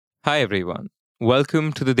Hi, everyone.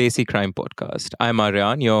 Welcome to the Desicrime podcast. I'm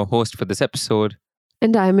Aryan, your host for this episode.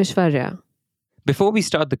 And I'm Ishwarya. Before we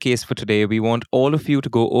start the case for today, we want all of you to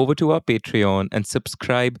go over to our Patreon and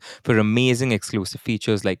subscribe for amazing exclusive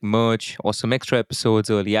features like merch, awesome extra episodes,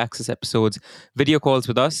 early access episodes, video calls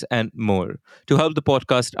with us, and more. To help the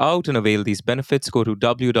podcast out and avail these benefits, go to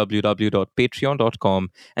www.patreon.com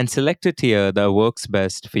and select a tier that works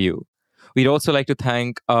best for you. We'd also like to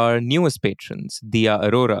thank our newest patrons, Dia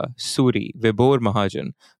Arora, Suri, Vibhor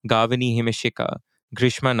Mahajan, Gavini Himeshika,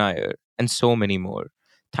 Grishma Nair, and so many more.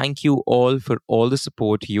 Thank you all for all the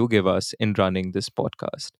support you give us in running this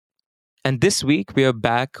podcast. And this week, we are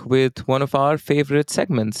back with one of our favorite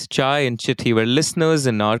segments, Chai and Chithi, where listeners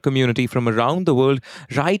in our community from around the world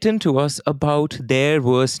write into us about their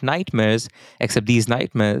worst nightmares, except these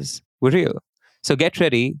nightmares were real. So get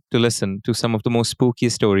ready to listen to some of the most spooky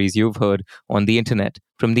stories you've heard on the internet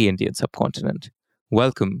from the Indian subcontinent.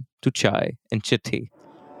 Welcome to Chai and Chithi.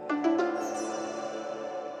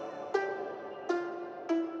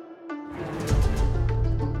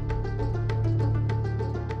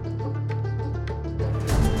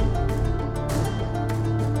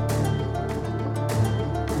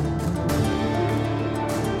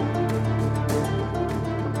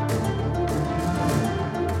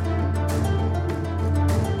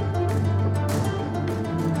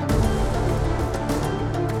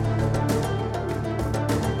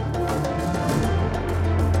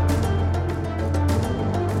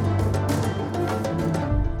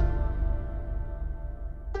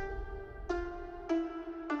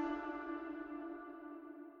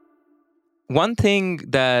 One thing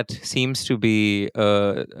that seems to be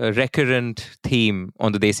a recurrent theme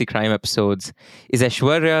on the Desi Crime episodes is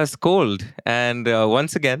Aishwarya's cold. And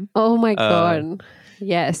once again, Oh my uh, God.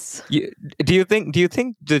 Yes. you, do you think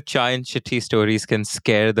the Chai and Chitti stories can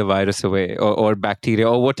scare the virus away or bacteria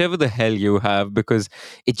or whatever the hell you have because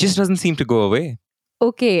it just doesn't seem to go away?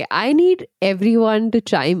 Okay, I need everyone to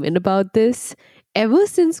chime in about this. Ever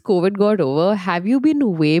since COVID got over, have you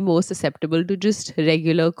been way more susceptible to just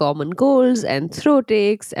regular common colds and throat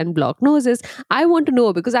aches and blocked noses? I want to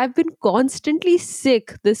know because I've been constantly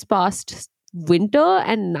sick this past winter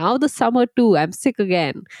and now the summer too. I'm sick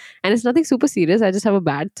again. And it's nothing super serious. I just have a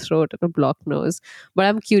bad throat and a blocked nose. But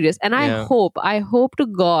I'm curious. And Yeah, I hope to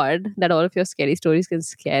God that all of your scary stories can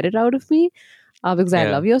scare it out of me because I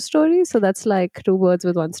yeah. love your story. So that's like two birds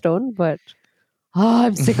with one stone. But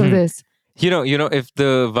I'm sick of this. If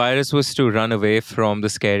the virus was to run away from the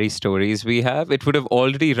scary stories we have, it would have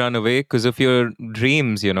already run away because of your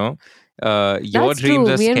dreams, your That's dreams true.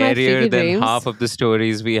 are Me and my scarier freaky than half dreams. of the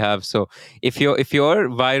stories we have. So if your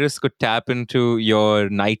virus could tap into your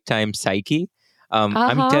nighttime psyche, Uh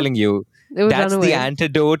I'm huh. telling you, It would run that's the away.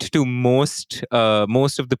 antidote to most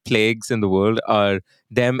of the plagues in the world are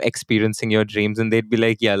them experiencing your dreams, and they'd be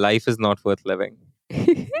like, yeah, life is not worth living.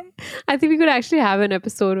 I think we could actually have an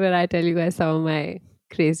episode where I tell you guys some of my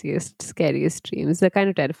craziest, scariest dreams. They're kind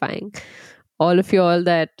of terrifying. All of you all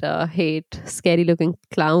that hate scary looking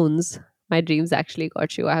clowns, my dreams actually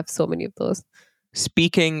got you. I have so many of those.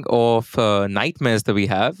 Speaking of nightmares that we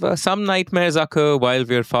have, some nightmares occur while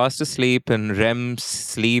we're fast asleep and REM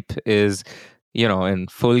sleep is, in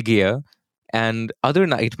full gear. And other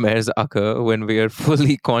nightmares occur when we are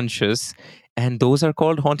fully conscious. And those are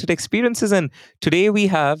called haunted experiences. And today we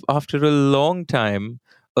have, after a long time,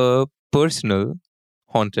 a personal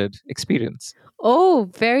haunted experience. Oh,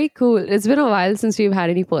 very cool. It's been a while since we've had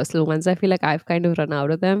any personal ones. I feel like I've kind of run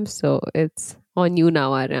out of them. So it's on you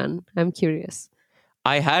now, Aryan. I'm curious.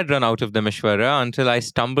 I had run out of them, Ishwarya, until I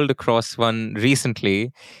stumbled across one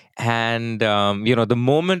recently. And, the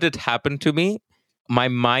moment it happened to me, my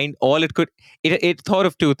mind, all it could, it thought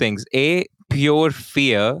of two things. A, pure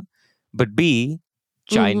fear, but B,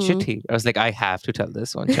 Chai and Mm-hmm. Chithi. I was like, I have to tell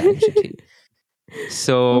this on Chai and Chithi.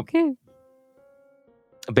 So Okay.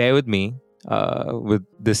 bear with me with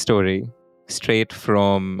this story straight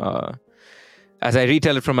from as I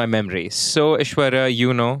retell it from my memory. So,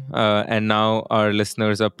 Ishwarya, and now our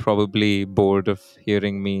listeners are probably bored of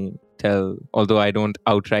hearing me tell, although I don't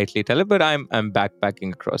outrightly tell it, but I'm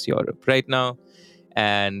backpacking across Europe right now.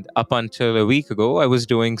 And up until a week ago, I was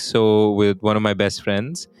doing so with one of my best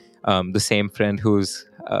friends, the same friend who's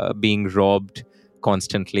being robbed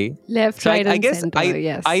constantly. Left, So I, right, I and guess center. I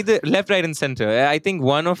Yes. either left, right, and center. I think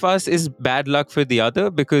one of us is bad luck for the other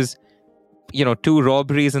because two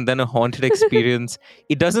robberies and then a haunted experience,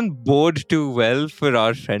 it doesn't bode too well for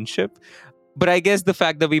our friendship. But I guess the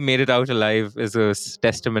fact that we made it out alive is a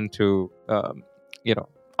testament to, you know,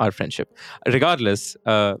 our friendship. Regardless,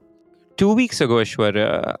 2 weeks ago,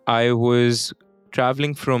 Ashwarya, I was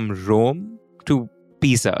traveling from Rome to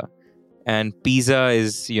Pisa. And Pisa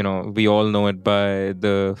is, we all know it by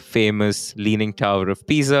the famous Leaning Tower of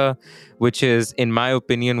Pisa, which is, in my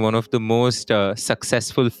opinion, one of the most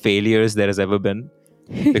successful failures there has ever been.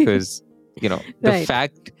 Because, the Right.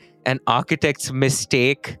 fact an architect's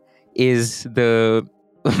mistake is the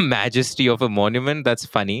majesty of a monument, that's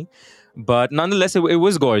funny. But nonetheless, it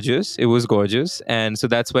was gorgeous. It was gorgeous. And so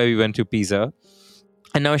that's why we went to Pisa.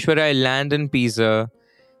 And now, Shweta, I land in Pisa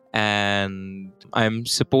and I'm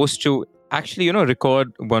supposed to actually,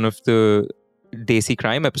 record one of the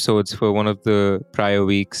Desicrime episodes for one of the prior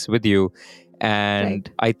weeks with you. And Right.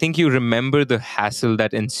 I think you remember the hassle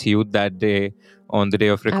that ensued that day on the day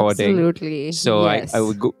of recording. Absolutely. So Yes.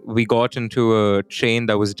 we got into a train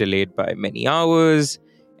that was delayed by many hours,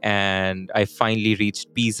 and I finally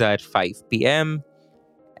reached Pisa at 5 p.m.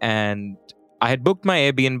 And I had booked my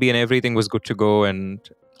Airbnb and everything was good to go. And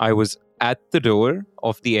I was at the door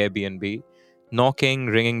of the Airbnb, knocking,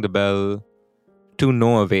 ringing the bell, to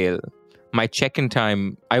no avail. My check-in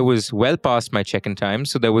time, I was well past my check-in time,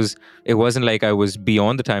 so it wasn't like I was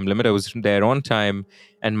beyond the time limit. I was there on time,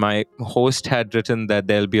 and my host had written that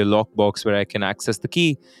there'll be a lockbox where I can access the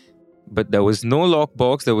key. But there was no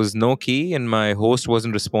lockbox, there was no key, and my host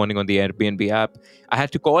wasn't responding on the Airbnb app. I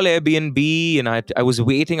had to call Airbnb, and I was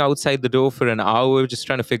waiting outside the door for an hour, just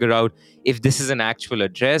trying to figure out if this is an actual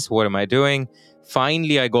address. What am I doing?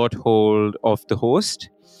 Finally, I got hold of the host,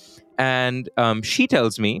 and she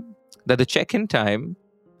tells me that the check-in time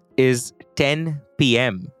is 10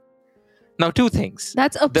 p.m. Now, two things.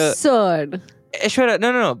 That's absurd. Aishwarya,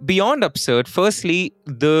 no. Beyond absurd, firstly,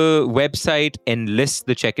 the website enlists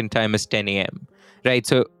the check-in time as 10 a.m. Right?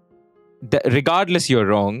 So, regardless, you're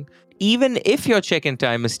wrong. Even if your check-in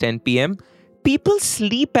time is 10 p.m., people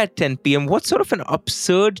sleep at 10 p.m. What sort of an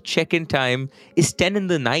absurd check-in time is 10 in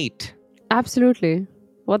the night? Absolutely.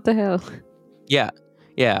 What the hell? Yeah.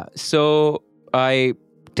 So I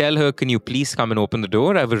tell her, can you please come and open the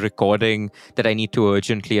door? I have a recording that I need to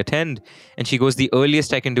urgently attend. And she goes, the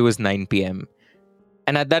earliest I can do is 9 p.m.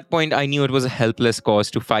 And at that point, I knew it was a helpless cause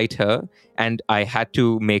to fight her. And I had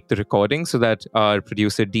to make the recording so that our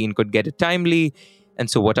producer, Dean, could get it timely. And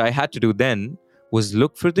so what I had to do then was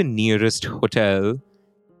look for the nearest hotel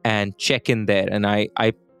and check in there. And I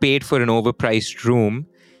paid for an overpriced room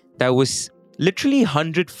that was literally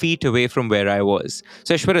 100 feet away from where I was.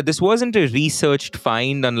 So, Aishwarya, this wasn't a researched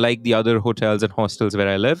find, unlike the other hotels and hostels where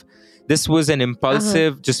I live. This was an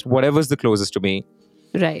impulsive, just whatever's the closest to me.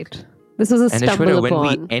 Right. This was a And stumble Aishwarya, when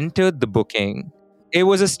we upon. entered the booking, it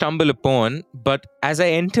was a stumble upon. But as I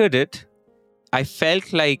entered it, I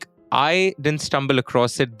felt like I didn't stumble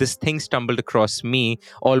across it. This thing stumbled across me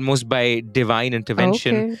almost by divine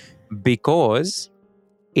intervention, Okay. because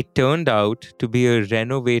it turned out to be a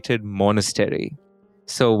renovated monastery.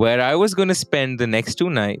 So, where I was going to spend the next 2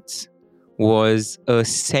 nights was a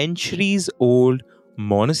centuries old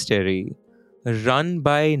monastery run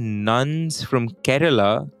by nuns from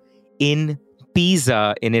Kerala in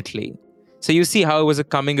Pisa, in Italy. So, you see how it was a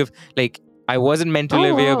coming of, like, I wasn't meant to Oh,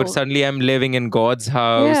 live here, but wow. suddenly I'm living in God's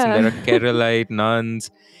house and there are Yeah. Keralite nuns.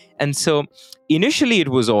 And so, initially, it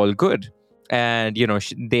was all good. And,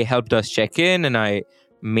 they helped us check in, and I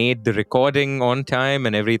made the recording on time,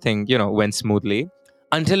 and everything, went smoothly,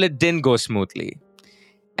 until it didn't go smoothly.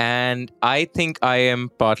 And I think I am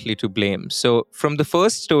partly to blame. So, from the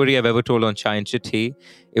first story I've ever told on Chai and Chithi,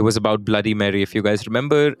 it was about Bloody Mary, if you guys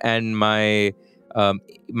remember, and my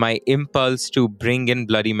impulse to bring in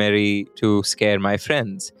Bloody Mary to scare my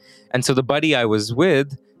friends. And so the buddy I was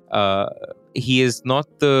with, uh, he is not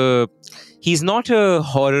he's not a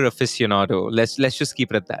horror aficionado. Let's just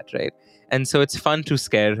keep it at that, right? And so it's fun to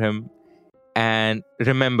scare him. And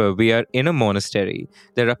remember, we are in a monastery.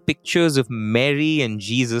 There are pictures of Mary and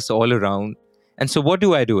Jesus all around. And so what do,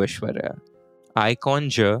 Aishwarya? I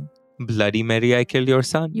conjure, Bloody Mary, I killed your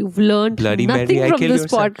son. You've learned Bloody Mary, nothing I from killed this your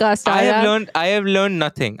son. podcast, I Arya. have learned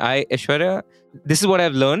nothing. Aishwarya, this is what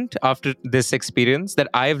I've learned after this experience, that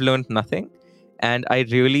I've learned nothing. And I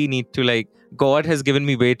really need to, God has given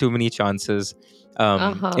me way too many chances,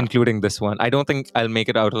 Uh-huh. including this one. I don't think I'll make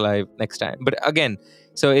it out alive next time. But again,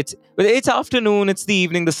 so it's afternoon, it's the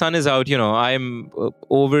evening, the sun is out. I'm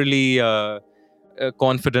overly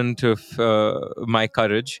confident of my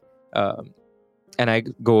courage. And I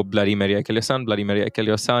go, Bloody Mary, I kill your son. Bloody Mary, I kill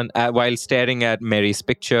your son, while staring at Mary's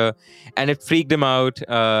picture. And it freaked him out.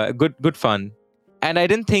 Good fun. And I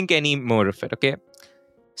didn't think any more of it, okay?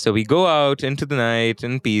 So we go out into the night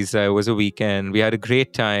in Pisa. It was a weekend. We had a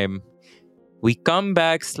great time. We come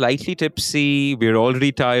back slightly tipsy. We're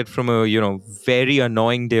already tired from a, very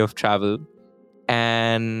annoying day of travel.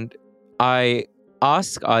 And I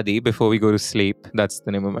ask Adi before we go to sleep. That's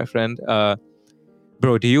the name of my friend.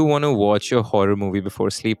 Bro, do you want to watch a horror movie before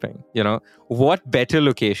sleeping? What better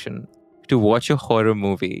location to watch a horror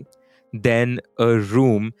movie than a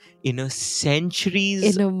room in a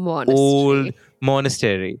centuries In a old monastery.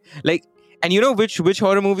 monastery? Like, and you know which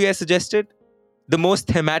horror movie I suggested? The most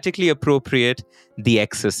thematically appropriate, The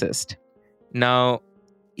Exorcist. Now,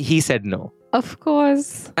 he said no. Of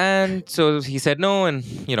course. And so he said no, and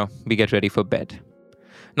we get ready for bed.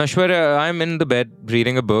 Now, Shweta, I'm in the bed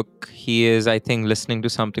reading a book. He is, I think, listening to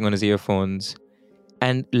something on his earphones.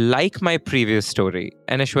 And like my previous story,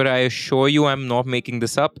 and Ashwara, I assure you I'm not making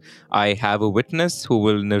this up. I have a witness who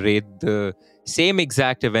will narrate the same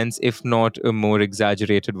exact events, if not a more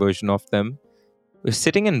exaggerated version of them. We're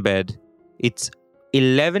sitting in bed. It's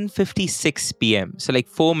 11:56 p.m. So like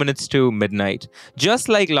 4 minutes to midnight, just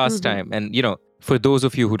like last time. And for those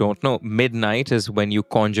of you who don't know, midnight is when you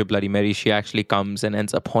conjure Bloody Mary. She actually comes and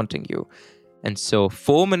ends up haunting you. And so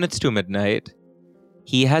 4 minutes to midnight,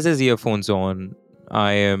 he has his earphones on.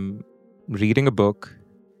 I am reading a book.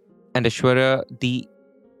 And Ashwara, the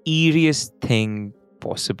eeriest thing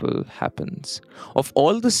possible happens. Of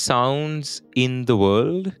all the sounds in the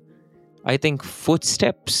world, I think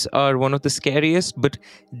footsteps are one of the scariest, but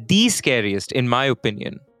the scariest, in my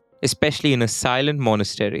opinion, especially in a silent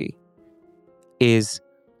monastery, is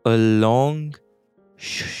a long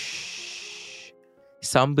shh.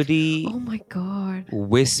 Somebody Oh my God.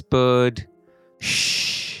 whispered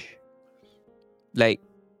shh. Like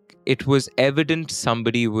it was evident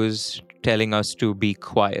somebody was telling us to be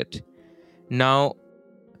quiet. Now,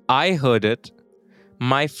 I heard it.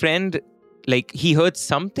 My friend, he heard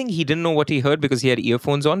something. He didn't know what he heard because he had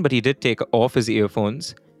earphones on, but he did take off his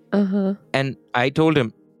earphones. And I told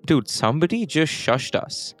him, dude, somebody just shushed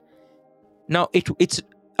us. Now, it's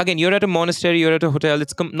again, you're at a monastery, you're at a hotel.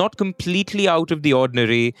 It's not completely out of the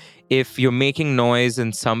ordinary if you're making noise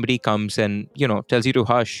and somebody comes and, tells you to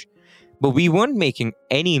hush. But we weren't making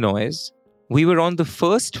any noise. We were on the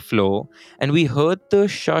first floor and we heard the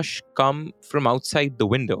shush come from outside the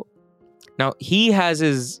window. Now, he has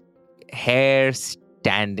his hair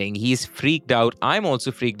standing. He's freaked out. I'm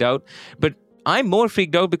also freaked out. But I'm more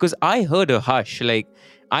freaked out because I heard a hush.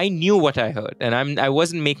 I knew what I heard and I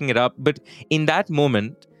wasn't making it up. But in that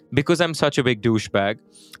moment, because I'm such a big douchebag,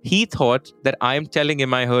 he thought that I'm telling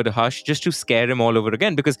him I heard a hush just to scare him all over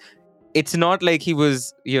again. Because it's not like he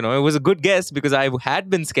was, it was a good guess because I had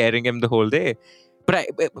been scaring him the whole day. But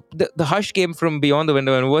the hush came from beyond the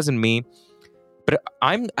window and it wasn't me. But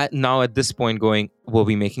I'm now at this point going, were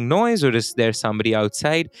we making noise or is there somebody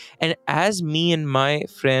outside? And as me and my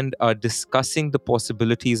friend are discussing the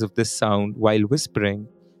possibilities of this sound while whispering,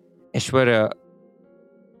 Ashwara,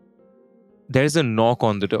 there's a knock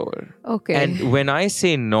on the door. Okay. And when I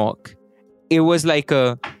say knock, it was like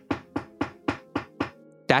that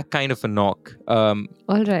kind of a knock. All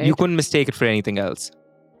right. You couldn't mistake it for anything else.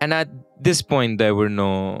 And at this point, there was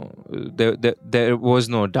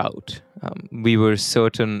no doubt. We were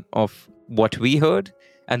certain of what we heard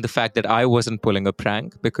and the fact that I wasn't pulling a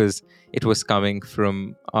prank because it was coming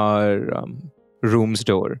from our room's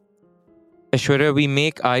door. Ashwarya, we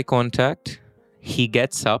make eye contact. He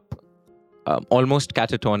gets up almost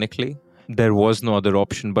catatonically. There was no other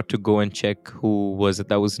option but to go and check who was it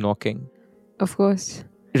that was knocking. Of course.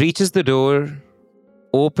 Reaches the door,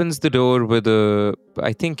 opens the door with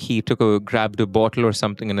I think he grabbed a bottle or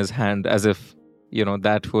something in his hand as if,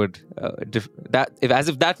 that would, as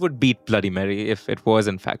if that would beat Bloody Mary if it was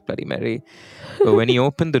in fact Bloody Mary. But when he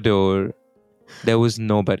opened the door, there was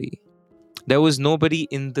nobody. There was nobody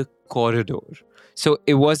in the corridor. So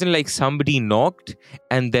it wasn't like somebody knocked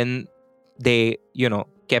and then they,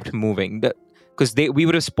 kept moving. Because we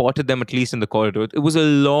would have spotted them at least in the corridor. It was a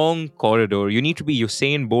long corridor. You need to be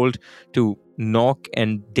Usain Bolt to knock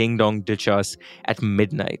and ding-dong ditch us at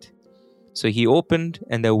midnight. So he opened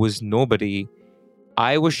and there was nobody.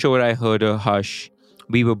 I was sure I heard a hush.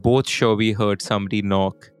 We were both sure we heard somebody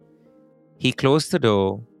knock. He closed the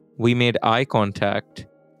door. We made eye contact.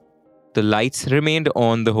 The lights remained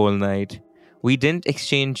on the whole night. We didn't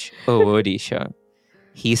exchange a word, Isha.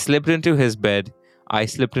 He slipped into his bed. I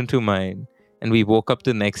slipped into mine. And we woke up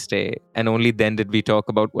the next day. And only then did we talk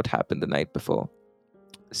about what happened the night before.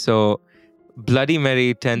 So Bloody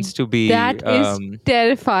Mary tends to be... That is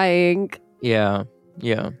terrifying. Yeah.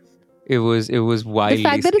 it was The wildly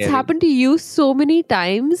fact that it's scary. happened to you so many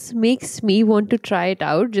times makes me want to try it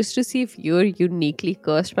out just to see if you're uniquely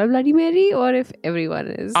cursed by Bloody Mary or if everyone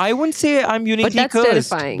is. I wouldn't say I'm But uniquely that's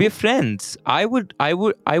cursed. We're terrifying. friends. I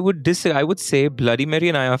would say Bloody Mary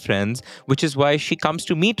and I are friends, which is why she comes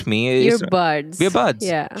to meet me. You're We're buds. buds.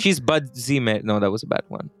 Yeah. She's Budsy Mary. No, that was a bad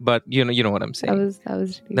one. But you know what I'm saying. That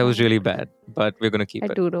was really That was bad. really bad. But we're gonna keep I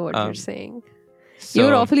it. do know what you're Um, saying. You were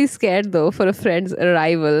so awfully scared though for a friend's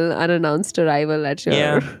arrival, unannounced arrival at your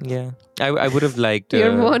yeah. I would have liked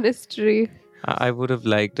your monastery. I would have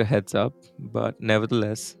liked a heads up, but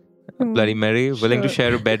nevertheless, Bloody Hmm, Mary, willing to sure.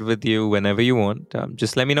 share a bed with you whenever you want.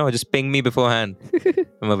 Just let me know. Just ping me beforehand.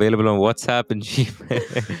 I'm available on WhatsApp and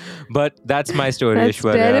Gmail. But that's my story, That's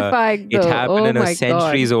Ishwarya. terrifying It though. happened Oh in a my god.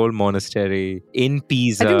 centuries-old monastery in I think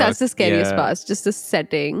Pisa. that's the scariest Yeah. part, just the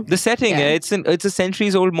setting. The setting, Yeah. it's a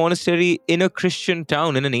centuries-old monastery in a Christian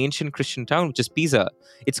town, in an ancient Christian town, which is Pisa.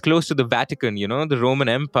 It's close to the Vatican, the Roman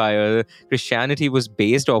Empire. Christianity was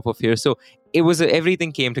based off of here, so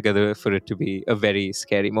everything came together for it to be a very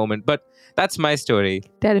scary moment. But that's my story.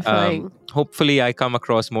 Terrifying. Hopefully, I come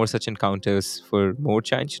across more such encounters for more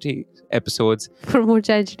Chai and Chithi episodes. For more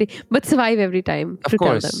tragedy. But survive every time Of to tell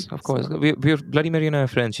course, them. of course. So, We're Bloody Mary and I are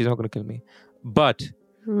friends. She's not going to kill me. But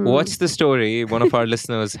hmm. what's the story one of our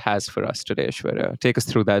listeners has for us today, Shweta? Take us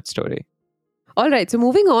through that story. All right, so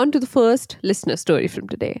moving on to the first listener story from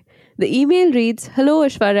today. The email reads, Hello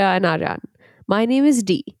Ashwarya and Aryan. My name is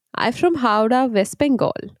Dee. I'm from Howrah, West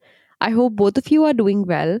Bengal. I hope both of you are doing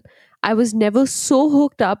well. I was never so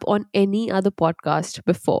hooked up on any other podcast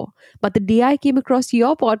before. But the day I came across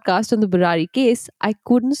your podcast on the Burari case, I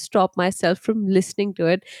couldn't stop myself from listening to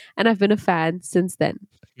it, and I've been a fan since then.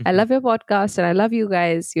 I love your podcast and I love you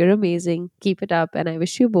guys. You're amazing. Keep it up, and I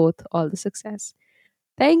wish you both all the success.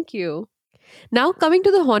 Thank you. Now, coming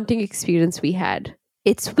to the haunting experience we had.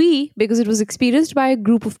 It's we because it was experienced by a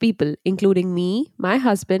group of people, including me, my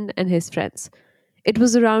husband, and his friends. It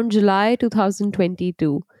was around July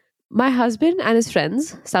 2022. My husband and his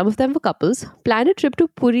friends, some of them were couples, planned a trip to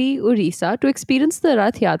Puri, Orissa to experience the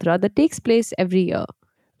Rath Yatra that takes place every year.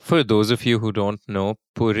 For those of you who don't know,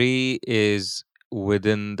 Puri is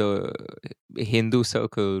within the Hindu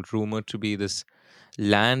circle rumored to be this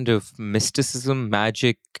land of mysticism,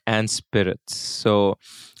 magic, and spirits. So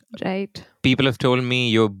Right. people have told me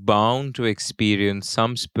you're bound to experience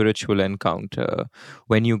some spiritual encounter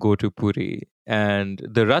when you go to Puri. And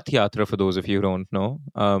the Rath Yatra, for those of you who don't know,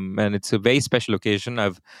 and it's a very special occasion.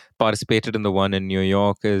 I've participated in the one in New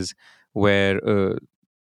York, is where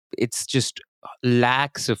it's just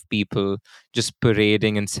lakhs of people just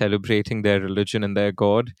parading and celebrating their religion and their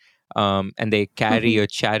god, and they carry a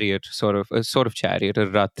chariot, a chariot, a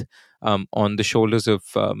rath, on the shoulders of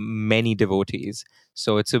many devotees.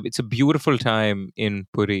 So it's a beautiful time in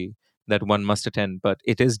Puri that one must attend, but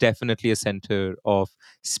it is definitely a center of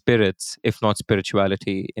spirits, if not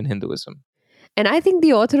spirituality, in Hinduism. And I think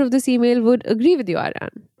the author of this email would agree with you,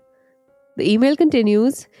 Aryan. The email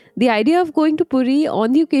continues, the idea of going to Puri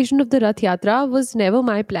on the occasion of the Rath Yatra was never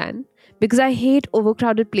my plan because I hate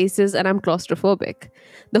overcrowded places and I'm claustrophobic.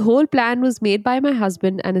 The whole plan was made by my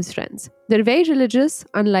husband and his friends. They're very religious,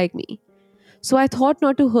 unlike me. So I thought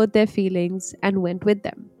not to hurt their feelings and went with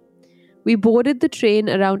them. We boarded the train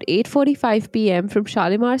around 8:45 p.m. from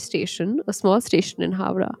Shalimar Station, a small station in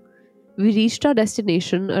Howrah. We reached our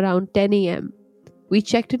destination around 10 a.m. We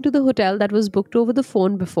checked into the hotel that was booked over the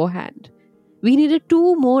phone beforehand. We needed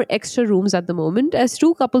 2 more extra rooms at the moment, as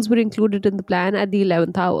 2 couples were included in the plan at the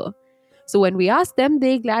 11th hour. So when we asked them,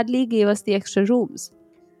 they gladly gave us the extra rooms.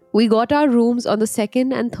 We got our rooms on the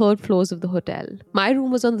 2nd and 3rd floors of the hotel. My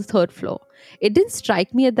room was on the 3rd floor. It didn't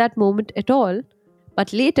strike me at that moment at all.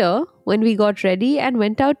 But later, when we got ready and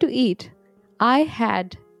went out to eat, I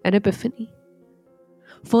had an epiphany.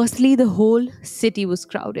 Firstly, the whole city was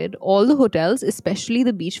crowded. All the hotels, especially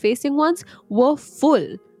the beach-facing ones, were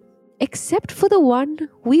full, except for the one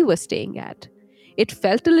we were staying at. It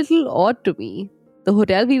felt a little odd to me. The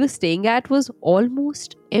hotel we were staying at was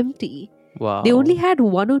almost empty. Wow. They only had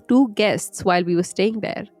 1 or 2 guests while we were staying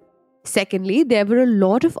there. Secondly, there were a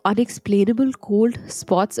lot of unexplainable cold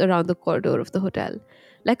spots around the corridor of the hotel.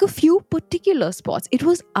 Like a few particular spots. It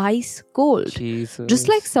was ice cold. Jesus. Just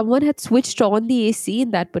like someone had switched on the AC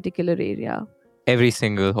in that particular area. Every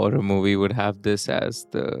single horror movie would have this as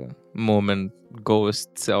the moment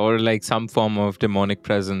ghosts or like some form of demonic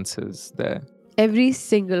presence is there. Every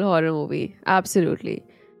single horror movie. Absolutely.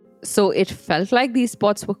 So it felt like these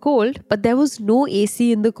spots were cold, but there was no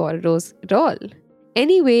AC in the corridors at all.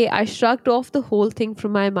 Anyway, I shrugged off the whole thing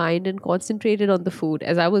from my mind and concentrated on the food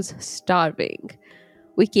as I was starving.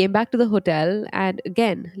 We came back to the hotel and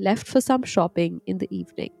again left for some shopping in the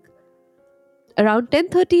evening. Around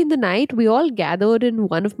 10:30 in the night, we all gathered in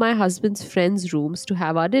one of my husband's friends' rooms to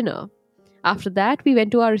have our dinner. After that, we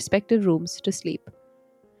went to our respective rooms to sleep.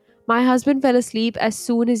 My husband fell asleep as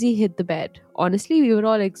soon as he hit the bed. Honestly, we were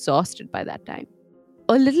all exhausted by that time.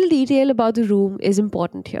 A little detail about the room is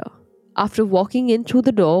important here. After walking in through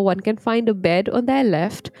the door, one can find a bed on their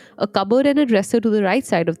left, a cupboard and a dresser to the right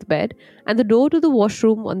side of the bed, and the door to the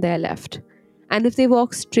washroom on their left. And if they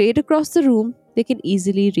walk straight across the room, they can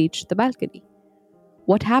easily reach the balcony.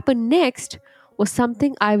 What happened next was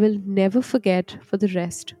something I will never forget for the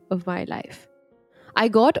rest of my life. I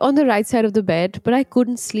got on the right side of the bed, but I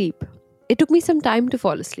couldn't sleep. It took me some time to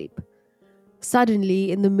fall asleep.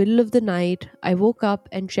 Suddenly, in the middle of the night, I woke up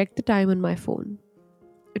and checked the time on my phone.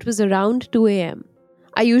 It was around 2 a.m.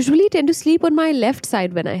 I usually tend to sleep on my left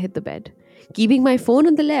side when I hit the bed. Keeping my phone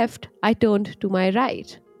on the left, I turned to my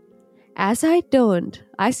right. As I turned,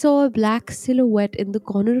 I saw a black silhouette in the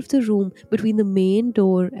corner of the room between the main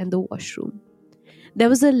door and the washroom. There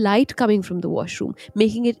was a light coming from the washroom,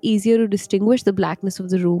 making it easier to distinguish the blackness of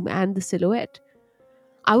the room and the silhouette.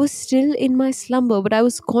 I was still in my slumber, but I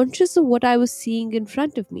was conscious of what I was seeing in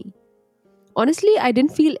front of me. Honestly, I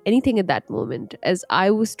didn't feel anything at that moment, as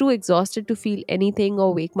I was too exhausted to feel anything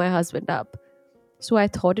or wake my husband up. So I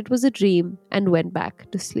thought it was a dream and went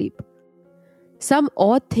back to sleep. Some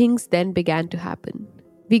odd things then began to happen.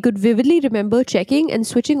 We could vividly remember checking and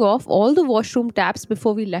switching off all the washroom taps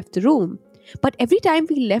before we left the room. But every time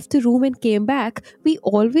we left the room and came back, we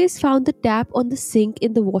always found the tap on the sink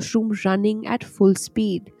in the washroom running at full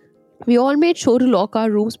speed. We all made sure to lock our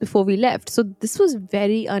rooms before we left, so this was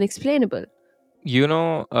very unexplainable.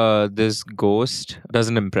 This ghost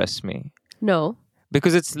doesn't impress me. No.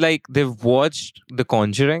 Because it's like they've watched The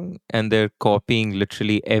Conjuring and they're copying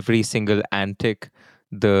literally every single antic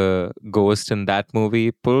the ghost in that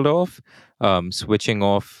movie pulled off. Switching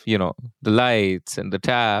off, the lights and the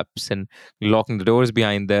taps and locking the doors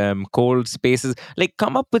behind them, cold spaces. Like,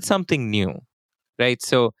 come up with something new, right?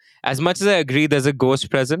 So, as much as I agree there's a ghost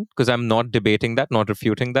present, because I'm not debating that, not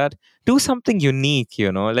refuting that, do something unique,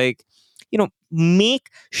 like,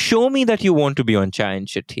 show me that you want to be on Chai and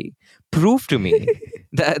Chithi. Prove to me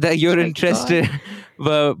that you're My interested.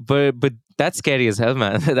 God. but that's scary as hell,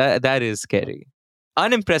 man. That is scary.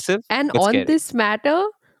 Unimpressive, And but scary.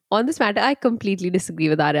 on this matter, I completely disagree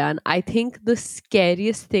with Aryan. I think the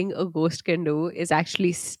scariest thing a ghost can do is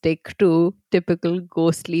actually stick to typical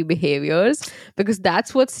ghostly behaviors, because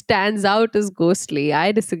that's what stands out as ghostly.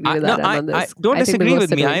 I disagree with Aryan on I this. don't I think the disagree ghosts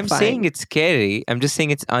with are me. doing I'm saying fine. it's scary. I'm just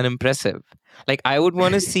saying it's unimpressive. Like, I would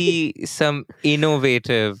want to see some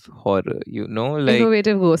innovative horror, like,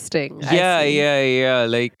 Innovative ghosting. I yeah, see. yeah.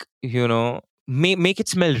 Like, make it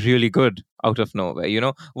smell really good out of nowhere.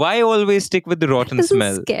 Why always stick with the That rotten doesn't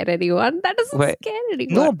smell? scare anyone. That doesn't Why? scare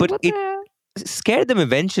anyone. No, but What the it hell? scared them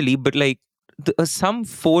eventually. But like, some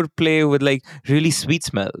foreplay with like really sweet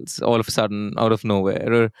smells all of a sudden out of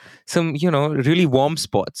nowhere, or some really warm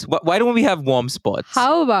spots. Why don't we have warm spots?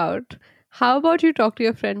 How about you talk to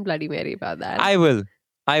your friend Bloody Mary about that? I will.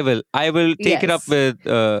 Take it up Yes. with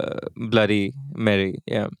Bloody Mary.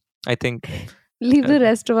 Yeah, I think. Leave Uh, the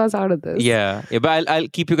rest of us out of this. yeah. But I'll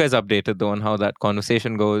keep you guys updated though on how that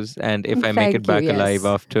conversation goes, and if I make it Thank you. back alive Yes.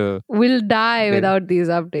 after. We'll die the- without these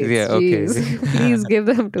updates. Yeah. Okay. Jeez. Please give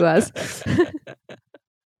them to us.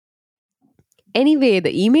 Anyway,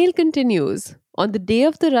 the email continues. On the day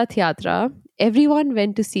of the Rath Yatra, everyone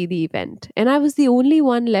went to see the event, and I was the only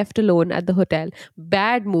one left alone at the hotel.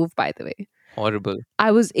 Bad move, by the way. Horrible.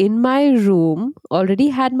 I was in my room, already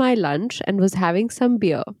had my lunch, and was having some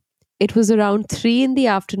beer. It was around 3 in the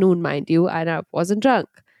afternoon, mind you, and I wasn't drunk.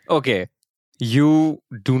 Okay. You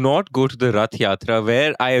do not go to the Rath Yatra,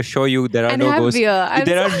 where I assure you there are And no have ghosts. beer.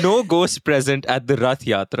 There are no ghosts present at the Rath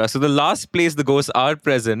Yatra. So the last place the ghosts are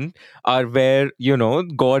present are where,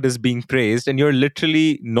 God is being praised, and you're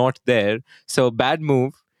literally not there. So bad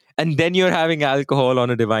move. And then you're having alcohol on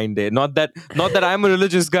a divine day. Not that I'm a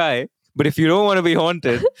religious guy, but if you don't want to be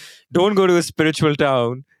haunted, don't go to a spiritual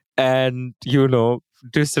town and,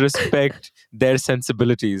 disrespect their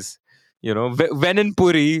sensibilities. When in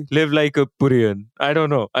Puri, live like a Purian. I don't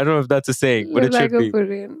know if that's a saying, but Live it like should a be.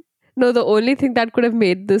 Purian. No, the only thing that could have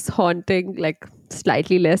made this haunting like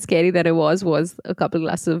slightly less scary than it was a couple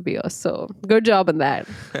glasses of beer. So good job on that.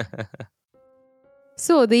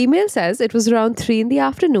 So the email says it was around 3 in the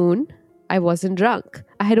afternoon. I wasn't drunk.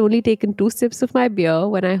 I had only taken 2 sips of my beer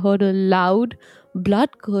when I heard a loud,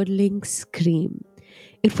 blood-curdling scream.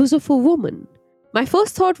 It was of a woman. My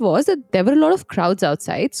first thought was that there were a lot of crowds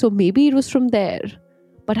outside, so maybe it was from there.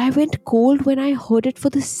 But I went cold when I heard it for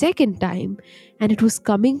the second time, and it was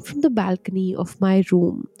coming from the balcony of my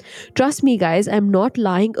room. Trust me, guys, I'm not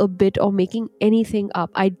lying a bit or making anything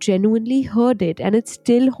up. I genuinely heard it, and it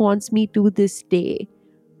still haunts me to this day.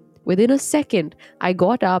 Within a second, I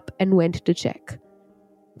got up and went to check.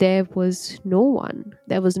 There was no one.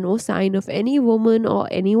 There was no sign of any woman or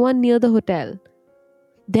anyone near the hotel.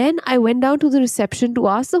 Then I went down to the reception to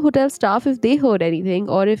ask the hotel staff if they heard anything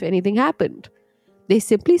or if anything happened. They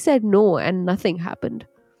simply said no and nothing happened.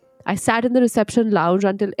 I sat in the reception lounge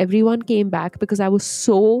until everyone came back because I was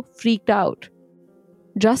so freaked out.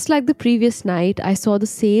 Just like the previous night, I saw the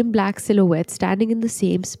same black silhouette standing in the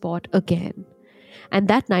same spot again. And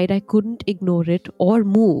that night I couldn't ignore it or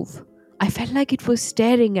move. I felt like it was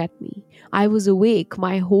staring at me. I was awake,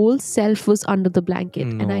 my whole self was under the blanket,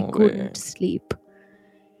 and I No couldn't way. sleep.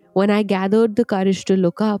 When I gathered the courage to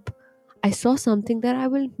look up, I saw something that I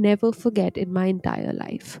will never forget in my entire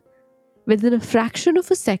life. Within a fraction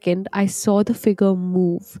of a second, I saw the figure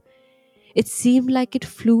move. It seemed like it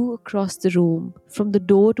flew across the room, from the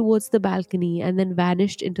door towards the balcony, and then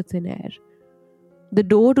vanished into thin air. The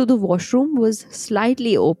door to the washroom was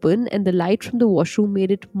slightly open, and the light from the washroom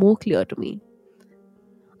made it more clear to me.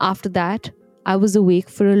 After that, I was awake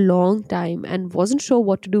for a long time and wasn't sure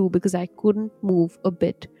what to do because I couldn't move a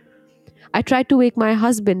bit. I tried to wake my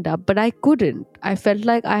husband up, but I couldn't. I felt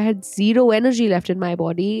like I had zero energy left in my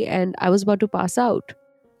body and I was about to pass out.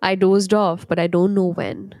 I dozed off, but I don't know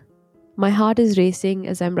when. My heart is racing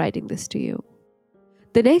as I'm writing this to you.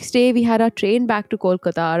 The next day, we had our train back to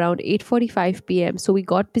Kolkata around 8:45 p.m., so we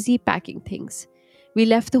got busy packing things. We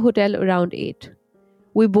left the hotel around 8.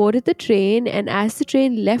 We boarded the train, and as the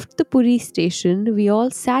train left the Puri station, we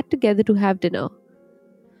all sat together to have dinner.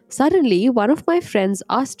 Suddenly, one of my friends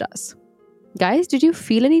asked us, "Guys, did you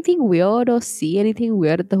feel anything weird or see anything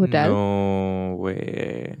weird at the hotel?" No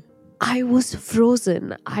way. I was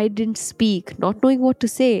frozen. I didn't speak, not knowing what to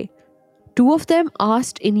say. Two of them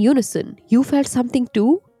asked in unison, "You felt something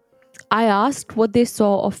too?" I asked what they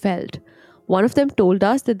saw or felt. One of them told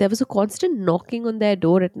us that there was a constant knocking on their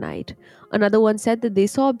door at night. Another one said that they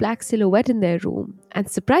saw a black silhouette in their room. And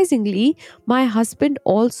surprisingly, my husband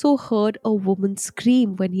also heard a woman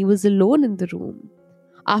scream when he was alone in the room.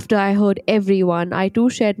 After I heard everyone, I too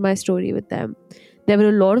shared my story with them. There were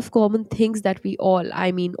a lot of common things that we all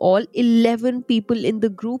 11 people in the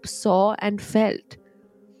group saw and felt.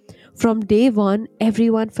 From day one,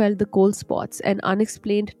 everyone felt the cold spots, an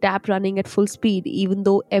unexplained tap running at full speed, even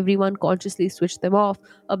though everyone consciously switched them off,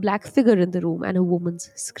 a black figure in the room, and a woman's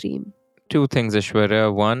scream. Two things,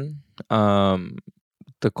 Ashwarya. One,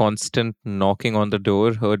 the constant knocking on the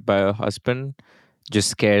door heard by her husband just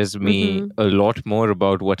scares me Mm-hmm. a lot more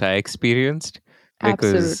about what I experienced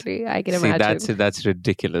because Absolutely, I can see imagine. that's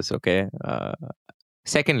ridiculous. Okay.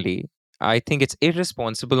 Secondly, I think it's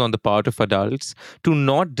irresponsible on the part of adults to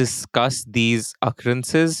not discuss these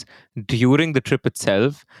occurrences during the trip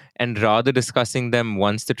itself and rather discussing them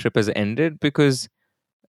once the trip has ended because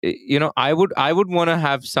I would want to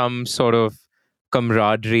have some sort of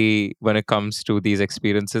camaraderie when it comes to these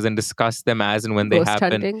experiences and discuss them as and when they Ghost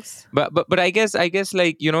happen. huntings. But I guess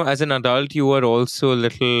like as an adult you are also a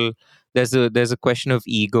little, there's a question of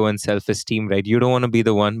ego and self-esteem, right? You don't want to be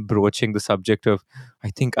the one broaching the subject of, I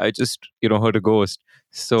think I just heard a ghost.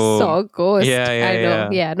 So Saw a ghost. yeah, I yeah, know. yeah.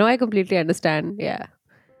 Yeah, no, I completely understand. Yeah.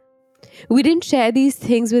 We didn't share these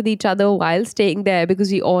things with each other while staying there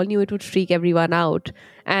because we all knew it would freak everyone out.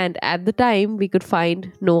 And at the time, we could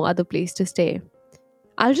find no other place to stay.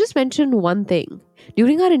 I'll just mention one thing.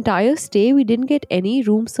 During our entire stay, we didn't get any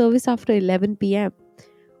room service after 11 pm.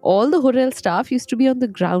 All the hotel staff used to be on the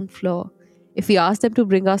ground floor. If we asked them to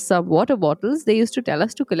bring us some water bottles, they used to tell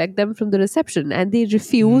us to collect them from the reception and they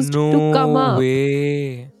refused to come No up.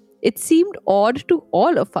 way. It seemed odd to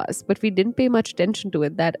all of us, but we didn't pay much attention to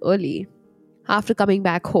it that early. After coming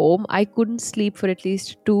back home, I couldn't sleep for at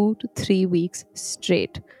least 2 to 3 weeks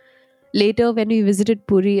straight. Later, when we visited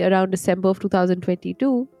Puri around December of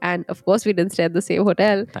 2022, and of course we didn't stay at the same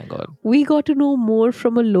hotel, Thank God. we got to know more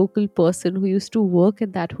from a local person who used to work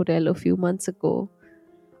at that hotel a few months ago.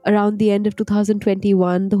 Around the end of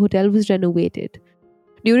 2021, the hotel was renovated.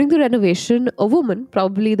 During the renovation, a woman,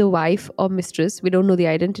 probably the wife or mistress, we don't know the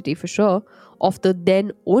identity for sure, of the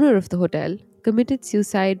then owner of the hotel, committed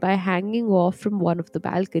suicide by hanging off from one of the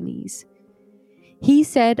balconies. He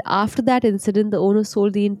said after that incident, the owner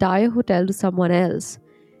sold the entire hotel to someone else.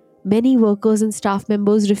 Many workers and staff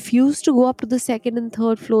members refused to go up to the second and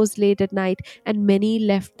third floors late at night, and many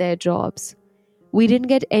left their jobs. We didn't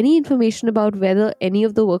get any information about whether any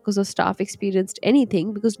of the workers or staff experienced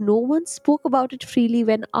anything because no one spoke about it freely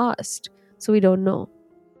when asked. So we don't know.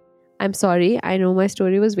 I'm sorry. I know my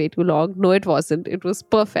story was way too long. No, it wasn't. It was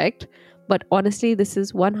perfect. But honestly, this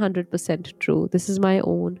is 100% true. This is my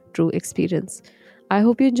own true experience. I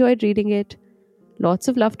hope you enjoyed reading it. Lots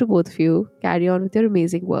of love to both of you. Carry on with your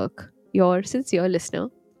amazing work. Your sincere listener,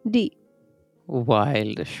 D.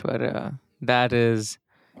 Wild, Ashwarya. That is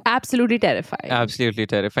Absolutely terrifying. absolutely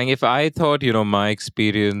terrifying. If I thought, my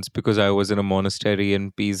experience because I was in a monastery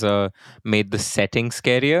in Pisa made the setting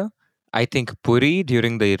scarier, I think Puri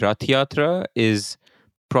during the Rath Yatra is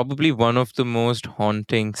probably one of the most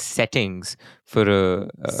haunting settings for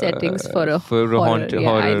Settings for a a horror.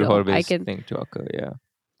 Yeah, I know. horror I based can. thing to occur. Yeah,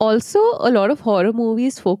 Also, a lot of horror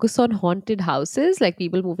movies focus on haunted houses, like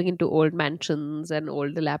people moving into old mansions and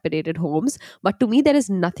old dilapidated homes. But to me, there is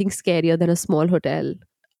nothing scarier than a small hotel.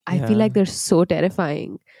 I feel yeah. like they're so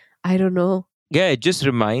terrifying. I don't know. Yeah, it just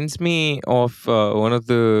reminds me of one of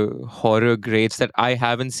the horror greats that I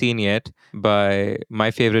haven't seen yet by my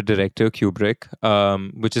favorite director, Kubrick,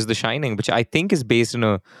 which is The Shining, which I think is based in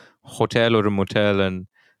a hotel or a motel. And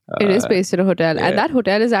It is uh, based in a hotel, and yeah, that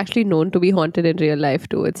hotel is actually known to be haunted in real life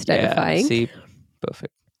too. It's yeah, terrifying. see,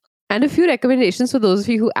 perfect. And a few recommendations for those of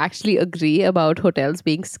you who actually agree about hotels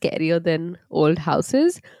being scarier than old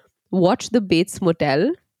houses. Watch The Bates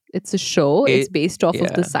Motel. It's a show. It's It, based off of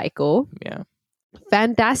The yeah, Psycho. yeah.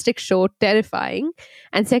 Fantastic show, terrifying.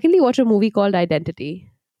 And secondly, watch a movie called Identity.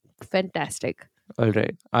 Fantastic. All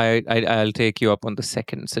right, I'll take you up on the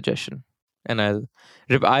second suggestion, and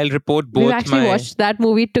I'll report We've both actually my. watched that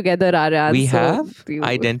movie together, Aryan. We So have you,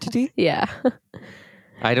 Identity. yeah,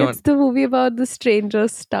 I it's don't. the movie about the stranger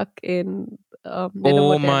stuck in a Oh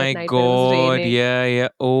hotel at my night when it was god, raining. yeah, yeah.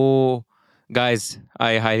 Oh, guys,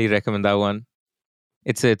 I highly recommend that one.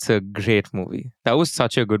 It's a great movie. That was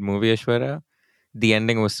such a good movie, Ashwarya. The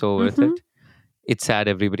ending was so worth Mm-hmm. it. It's sad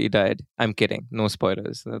everybody died. I'm kidding. No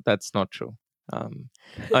spoilers. That's not true. Um,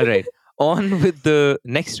 all right, on with the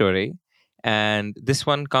next story, and this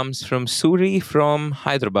one comes from Suri from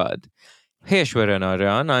Hyderabad. Hey Ashwarya and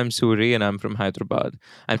Aryan, I'm Suri and I'm from Hyderabad.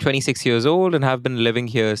 I'm 26 years old and have been living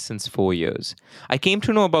here since 4 years. I came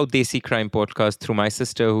to know about Desi Crime podcast through my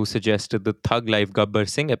sister who suggested the Thug Life Gabbar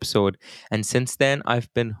Singh episode, and since then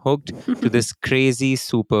I've been hooked to this crazy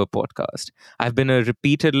super podcast. I've been a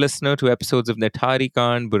repeated listener to episodes of Nethari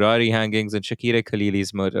Khan, Burari hangings and Shakira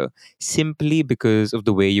Khalili's murder simply because of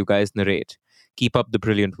the way you guys narrate. Keep up the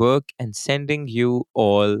brilliant work and sending you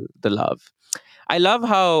all the love. I love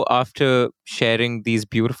how after sharing these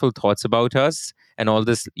beautiful thoughts about us and all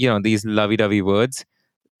this, these lovey-dovey words,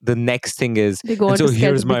 the next thing is, They go and on so to scare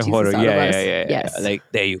here's the my horror. bejesus out Yeah, of yeah, yeah, us. yeah, yeah. Yes. Like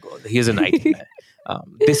there you go. Here's a nightmare.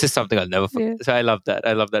 This is something I'll never Yeah. forget. So I love that.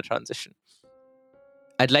 I love that transition.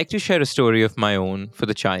 I'd like to share a story of my own for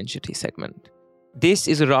the Chai and Chithi segment. This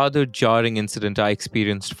is a rather jarring incident I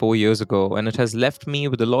experienced 4 years ago, and it has left me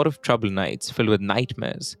with a lot of troubled nights filled with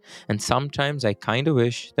nightmares. And sometimes I kind of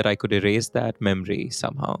wish that I could erase that memory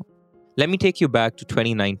somehow. Let me take you back to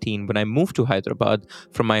 2019 when I moved to Hyderabad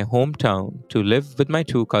from my hometown to live with my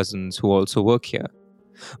two cousins who also work here.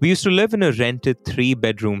 We used to live in a rented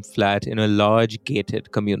 3-bedroom flat in a large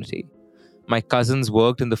gated community. My cousins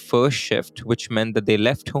worked in the first shift, which meant that they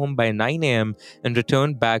left home by 9 a.m. and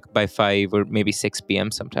returned back by 5 or maybe 6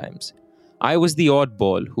 p.m. sometimes. I was the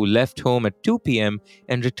oddball who left home at 2 p.m.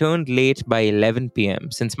 and returned late by 11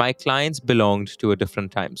 p.m. since my clients belonged to a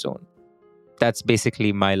different time zone. That's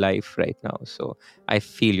basically my life right now. So I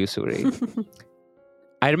feel you, Suri.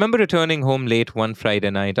 I remember returning home late one Friday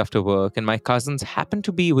night after work, and my cousins happened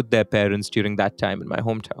to be with their parents during that time in my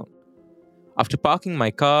hometown. After parking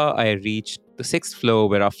my car, I reached the sixth floor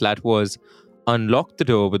where our flat was, unlocked the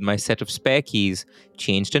door with my set of spare keys,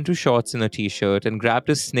 changed into shorts and a t shirt, and grabbed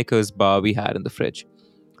a Snickers bar we had in the fridge.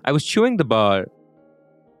 I was chewing the bar.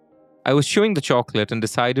 I was chewing the chocolate and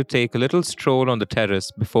decided to take a little stroll on the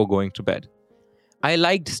terrace before going to bed. I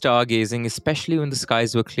liked stargazing, especially when the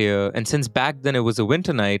skies were clear, and since back then it was a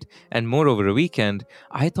winter night and moreover a weekend,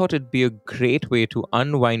 I thought it'd be a great way to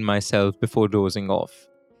unwind myself before dozing off.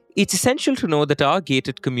 It's essential to know that our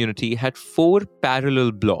gated community had 4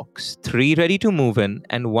 parallel blocks, 3 ready to move in,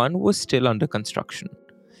 and one was still under construction.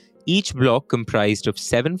 Each block comprised of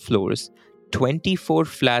 7 floors, 24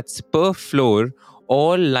 flats per floor,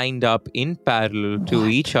 all lined up in parallel to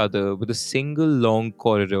each What? other with a single long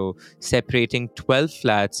corridor separating 12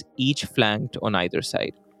 flats, each flanked on either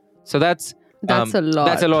side. So That's a that's a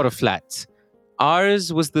lot. lot of flats.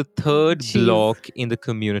 Ours was the third Jeez. block in the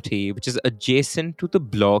community, which is adjacent to the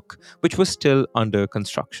block which was still under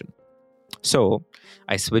construction. So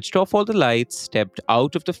I switched off all the lights, stepped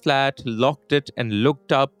out of the flat, locked it, and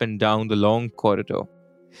looked up and down the long corridor.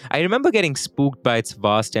 I remember getting spooked by its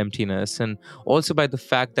vast emptiness and also by the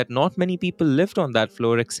fact that not many people lived on that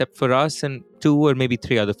floor except for us and two or maybe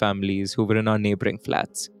three other families who were in our neighboring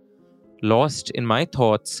flats. Lost in my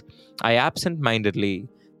thoughts, I absent mindedly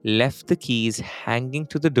left the keys hanging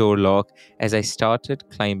to the door lock as I started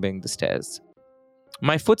climbing the stairs.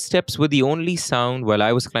 My footsteps were the only sound while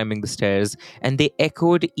I was climbing the stairs, and they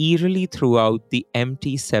echoed eerily throughout the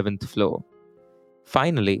empty seventh floor.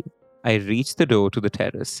 Finally, I reached the door to the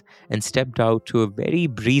terrace and stepped out to a very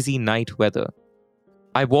breezy night weather.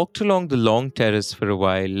 I walked along the long terrace for a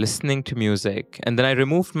while, listening to music, and then I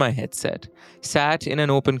removed my headset, sat in an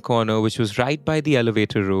open corner which was right by the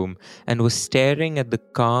elevator room, and was staring at the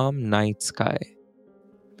calm night sky.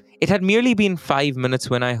 It had merely been 5 minutes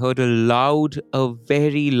when I heard a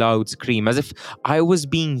very loud scream, as if I was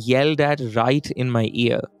being yelled at right in my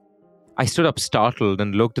ear. I stood up startled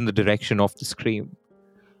and looked in the direction of the scream.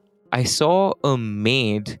 I saw a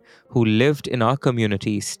maid who lived in our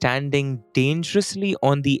community standing dangerously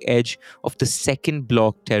on the edge of the second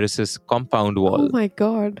block terrace's compound Oh wall. my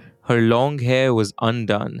god. Her long hair was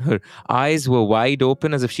undone, her eyes were wide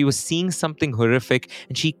open as if she was seeing something horrific,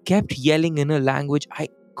 and she kept yelling in a language I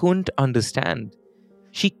couldn't understand.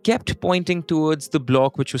 She kept pointing towards the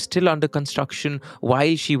block which was still under construction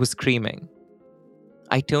while she was screaming.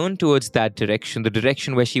 I turned towards that direction, the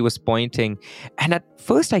direction where she was pointing, and at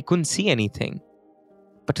first I couldn't see anything.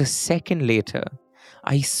 But a second later,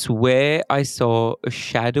 I swear I saw a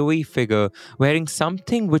shadowy figure wearing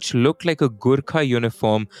something which looked like a Gurkha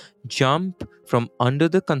uniform jump from under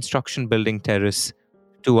the construction building terrace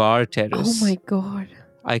to our Oh terrace. my god.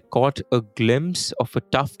 I caught a glimpse of a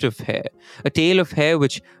tuft of hair, a tail of hair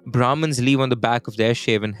which Brahmins leave on the back of their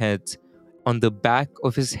shaven heads, on the back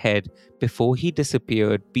of his head before he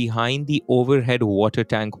disappeared behind the overhead water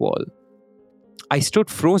tank wall. I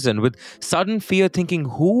stood frozen with sudden fear, thinking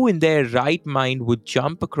who in their right mind would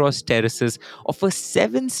jump across terraces of a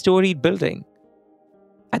 7-storied building?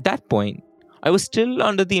 At that point, I was still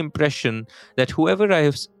under the impression that whoever I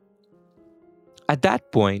have At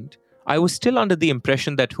that point, I was still under the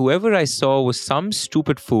impression that whoever I saw was some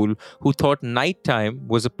stupid fool who thought nighttime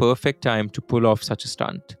was a perfect time to pull off such a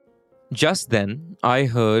stunt. Just then, I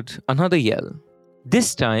heard another yell.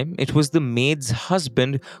 This time, it was the maid's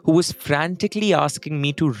husband who was frantically asking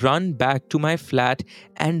me to run back to my flat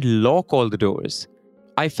and lock all the doors.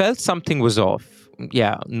 I felt something was off.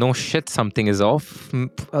 Yeah, no shit, something is off.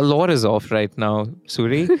 A lot is off right now,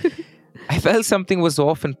 Suri. I felt something was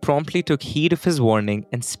off and promptly took heed of his warning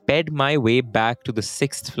and sped my way back to the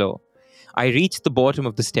 6th floor. I reached the bottom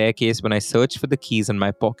of the staircase when I searched for the keys in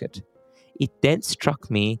my pocket. It then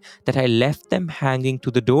struck me that I left them hanging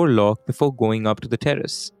to the door lock before going up to the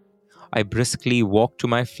terrace. I briskly walked to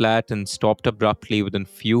my flat and stopped abruptly within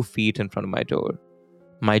few feet in front of my door.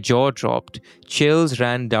 My jaw dropped, chills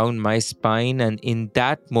ran down my spine, and in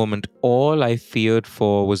that moment, all I feared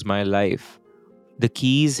for was my life. The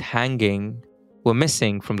keys hanging were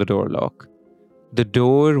missing from the door lock. The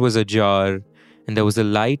door was ajar, and there was a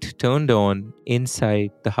light turned on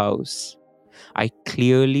inside the house. I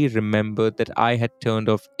clearly remembered that I had turned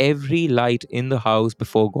off every light in the house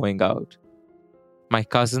before going out. My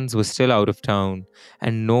cousins were still out of town,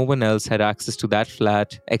 and no one else had access to that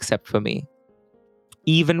flat except for me.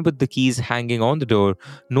 Even with the keys hanging on the door,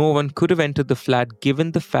 no one could have entered the flat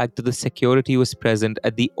given the fact that the security was present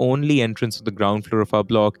at the only entrance of the ground floor of our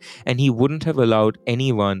block, and he wouldn't have allowed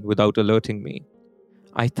anyone without alerting me.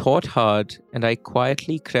 I thought hard and I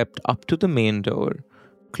quietly crept up to the main door,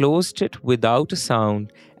 closed it without a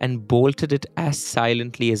sound, and bolted it as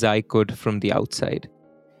silently as I could from the outside.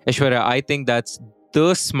 Aishwarya, I think that's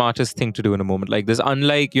the smartest thing to do in a moment like this.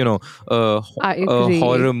 Unlike, I a agree.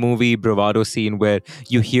 horror movie bravado scene where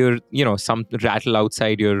you hear, some rattle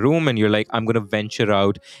outside your room and you're like, I'm going to venture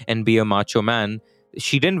out and be a macho man.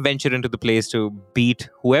 She didn't venture into the place to beat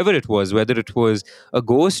whoever it was, whether it was a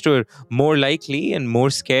ghost or more likely and more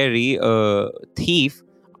scary, a thief.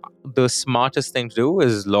 The smartest thing to do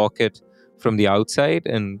is lock it from the outside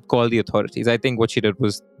and call the authorities. I think what she did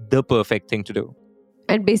was the perfect thing to do.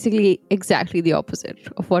 And basically exactly the opposite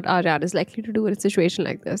of what Aryan is likely to do in a situation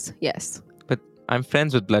like this. Yes. But I'm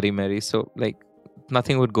friends with Bloody Mary, so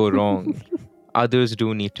nothing would go wrong. Others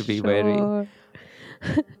do need to be wary. Sure.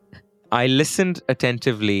 I listened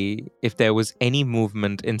attentively if there was any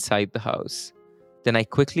movement inside the house. Then I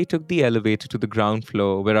quickly took the elevator to the ground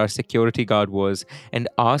floor where our security guard was and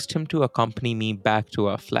asked him to accompany me back to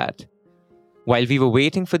our flat. While we were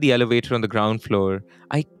waiting for the elevator on the ground floor,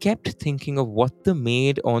 I kept thinking of what the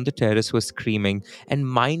maid on the terrace was screaming and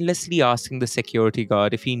mindlessly asking the security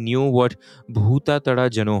guard if he knew what Bhuta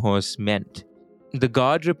Tada Janohos meant. The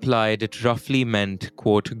guard replied it roughly meant,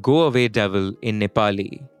 quote, "Go away, devil," in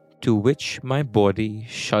Nepali, to which my body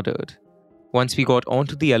shuddered. Once we got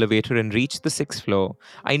onto the elevator and reached the sixth floor,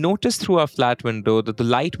 I noticed through our flat window that the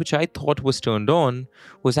light, which I thought was turned on,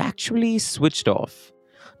 was actually switched off.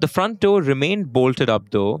 The front door remained bolted up,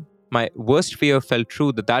 though. My worst fear fell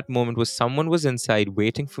true that that moment was someone was inside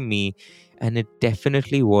waiting for me, and it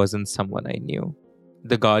definitely wasn't someone I knew.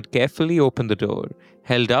 The guard carefully opened the door,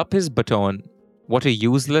 held up his baton. What a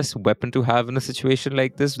useless weapon to have in a situation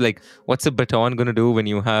like this. Like, what's a baton going to do when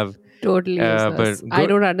you have Totally but useless. I go,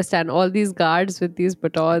 don't understand all these guards with these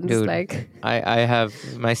batons. dude, Like, I have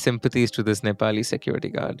my sympathies to this Nepali security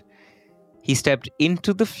guard. He stepped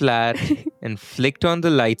into the flat and flicked on the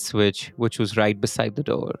light switch, which was right beside the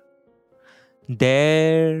door.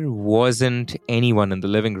 There wasn't anyone in the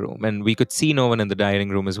living room, and we could see no one in the dining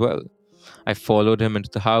room as well. I followed him into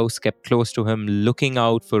the house, kept close to him, looking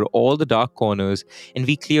out for all the dark corners, and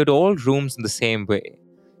we cleared all rooms in the same way.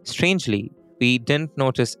 Strangely, we didn't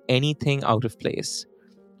notice anything out of place.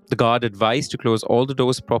 The guard advised to close all the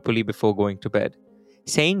doors properly before going to bed.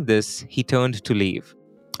 Saying this, he turned to leave.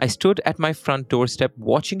 I stood at my front doorstep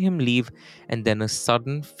watching him leave, and then a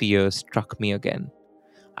sudden fear struck me again.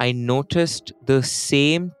 I noticed the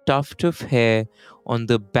same tuft of hair on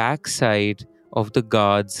the backside of the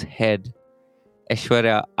guard's head.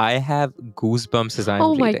 Aishwarya, I have goosebumps as I'm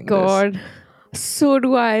oh my reading this. god. So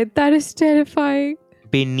do I. That is terrifying.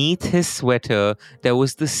 Beneath his sweater, there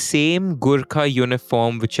was the same Gurkha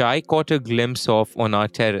uniform which I caught a glimpse of on our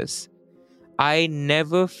terrace. I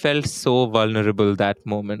never felt so vulnerable that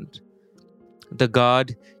moment. The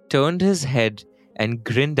guard turned his head and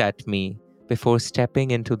grinned at me before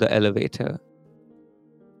stepping into the elevator.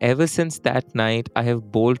 Ever since that night, I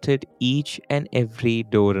have bolted each and every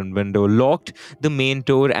door and window, locked the main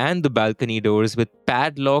door and the balcony doors with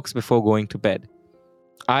padlocks before going to bed.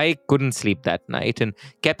 I couldn't sleep that night and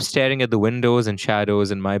kept staring at the windows and shadows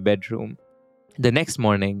in my bedroom. The next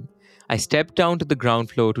morning, I stepped down to the ground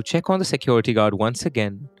floor to check on the security guard once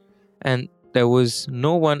again, and there was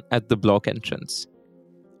no one at the block entrance.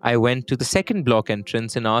 I went to the second block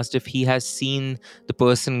entrance and asked if he has seen the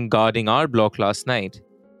person guarding our block last night.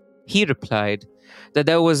 He replied that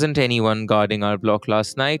there wasn't anyone guarding our block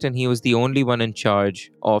last night and he was the only one in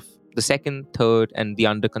charge of the second, third, and the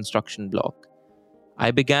under construction block. I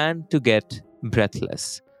began to get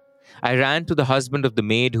breathless. I ran to the husband of the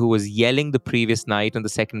maid who was yelling the previous night on the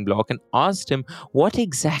second block and asked him what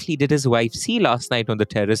exactly did his wife see last night on the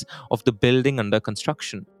terrace of the building under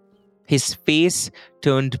construction. His face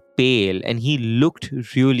turned pale and he looked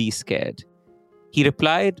really scared. He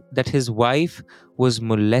replied that his wife was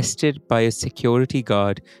molested by a security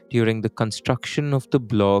guard during the construction of the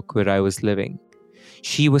block where I was living.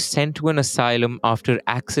 She was sent to an asylum after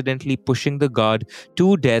accidentally pushing the guard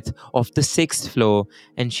to death off the sixth floor,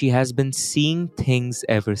 and she has been seeing things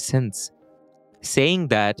ever since. Saying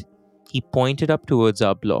that, he pointed up towards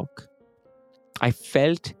our block. I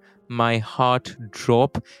felt my heart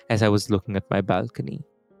drop as I was looking at my balcony.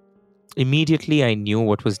 Immediately, I knew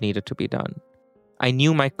what was needed to be done. I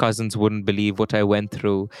knew my cousins wouldn't believe what I went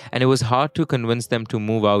through, and it was hard to convince them to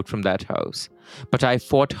move out from that house. But I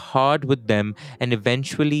fought hard with them, and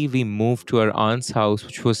eventually we moved to our aunt's house,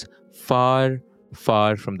 which was far,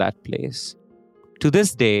 far from that place. To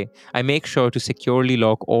this day, I make sure to securely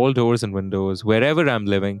lock all doors and windows wherever I'm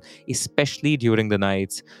living, especially during the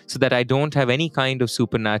nights, so that I don't have any kind of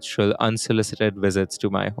supernatural, unsolicited visits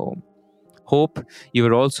to my home. Hope you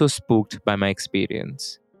were also spooked by my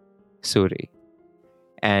experience. Suri.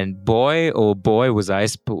 And boy, oh boy, was I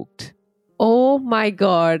spooked. Oh my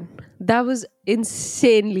god. That was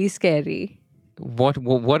insanely scary. What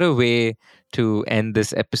a way to end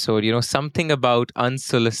this episode. You know, something about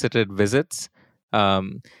unsolicited visits.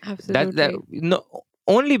 That Absolutely. no,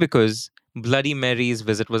 only because Bloody Mary's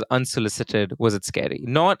visit was unsolicited was it scary.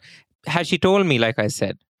 Not had she told me, like I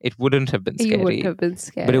said, it wouldn't have been You would scary. have been But it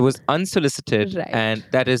scared. was unsolicited, Right. and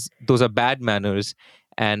those are bad manners.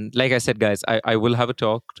 And like I said, guys, I will have a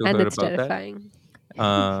talk to And her it's about that.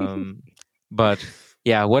 terrifying. But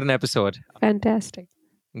yeah, what an episode. Fantastic.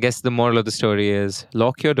 Guess the moral of the story is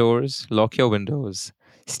lock your doors, lock your windows,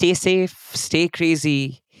 stay safe, stay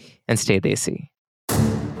crazy, and stay desi.